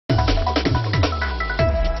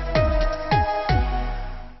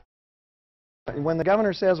When the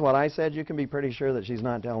governor says what I said, you can be pretty sure that she's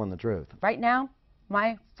not telling the truth. Right now,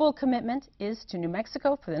 my full commitment is to New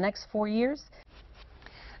Mexico for the next 4 years.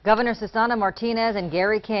 Governor Susana Martinez and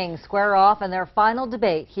Gary King square off in their final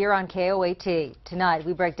debate here on KOAT. Tonight,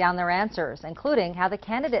 we break down their answers, including how the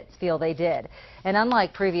candidates feel they did. And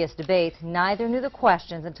unlike previous debates, neither knew the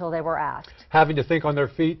questions until they were asked. Having to think on their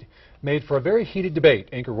feet made for a very heated debate.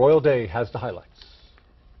 Anchor Royal Day has the highlights.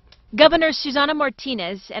 Governor Susana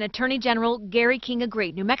Martinez and Attorney General Gary King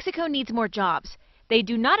agree New Mexico needs more jobs. They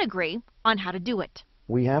do not agree on how to do it.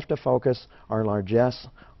 We have to focus our largesse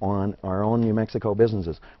on our own New Mexico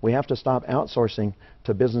businesses. We have to stop outsourcing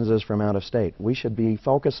to businesses from out of state. We should be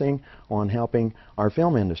focusing on helping our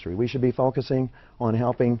film industry. We should be focusing on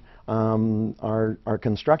helping our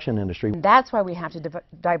construction industry. That's why we have to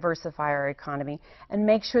diversify our economy and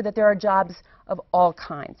make sure that there are jobs of all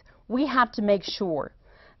kinds. We have to make sure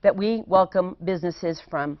that we welcome businesses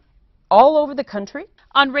from all over the country.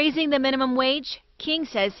 On raising the minimum wage, King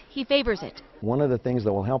says he favors it. One of the things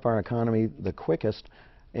that will help our economy the quickest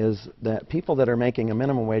is that people that are making a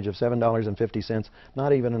minimum wage of $7.50,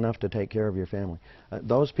 not even enough to take care of your family.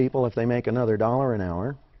 Those people, if they make another $1 an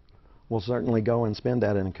hour, will certainly go and spend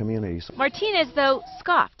that in communities. Martinez, though,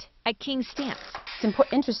 scoffed at King's stance. It's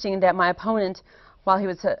interesting that my opponent, while he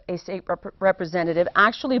was a state representative,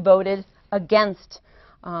 actually voted against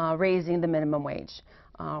raising the minimum wage.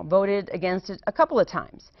 Voted against it a couple of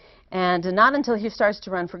times. And not until he starts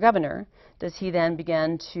to run for governor does he then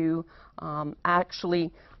begin to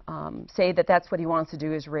actually say that that's what he wants to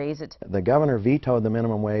do, is raise it. The governor vetoed the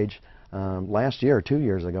minimum wage last year, 2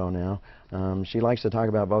 years ago now. She likes to talk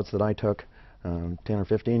about votes that I took 10 or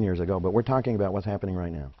 15 years ago, but we're talking about what's happening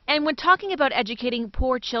right now. And when talking about educating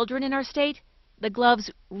poor children in our state, the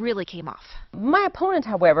gloves really came off. My opponent,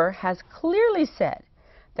 however, has clearly said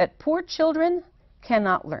that poor children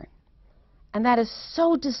cannot learn. And that is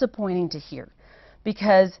so disappointing to hear,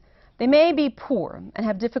 because they may be poor and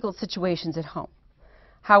have difficult situations at home.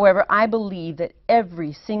 However, I believe that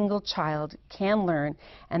every single child can learn,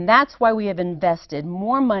 and that's why we have invested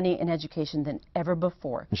more money in education than ever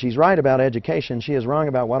before. She's right about education. She is wrong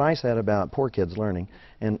about what I said about poor kids learning.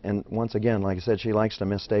 And once again, like I said, she likes to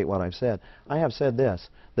misstate what I've said. I have said this,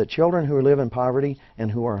 that children who live in poverty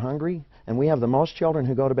and who are hungry, and we have the most children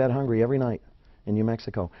who go to bed hungry every night in New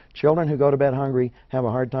Mexico. Children who go to bed hungry have a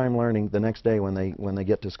hard time learning the next day when they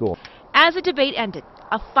get to school. As the debate ended,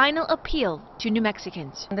 a final appeal to New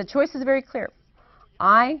Mexicans. And the choice is very clear.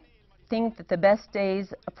 I think that the best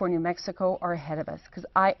days for New Mexico are ahead of us, because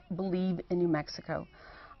I believe in New Mexico.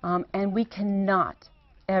 And we cannot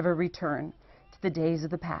ever return to the days of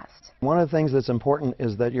the past. One of the things that's important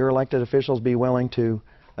is that your elected officials be willing to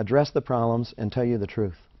address the problems and tell you the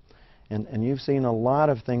truth. And you've seen a lot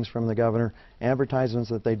of things from the governor, advertisements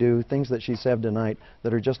that they do, things that she said tonight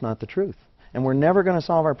that are just not the truth. And we're never going to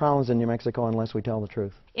solve our problems in New Mexico unless we tell the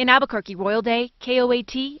truth. In Albuquerque, Royal Day,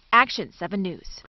 KOAT, Action 7 News.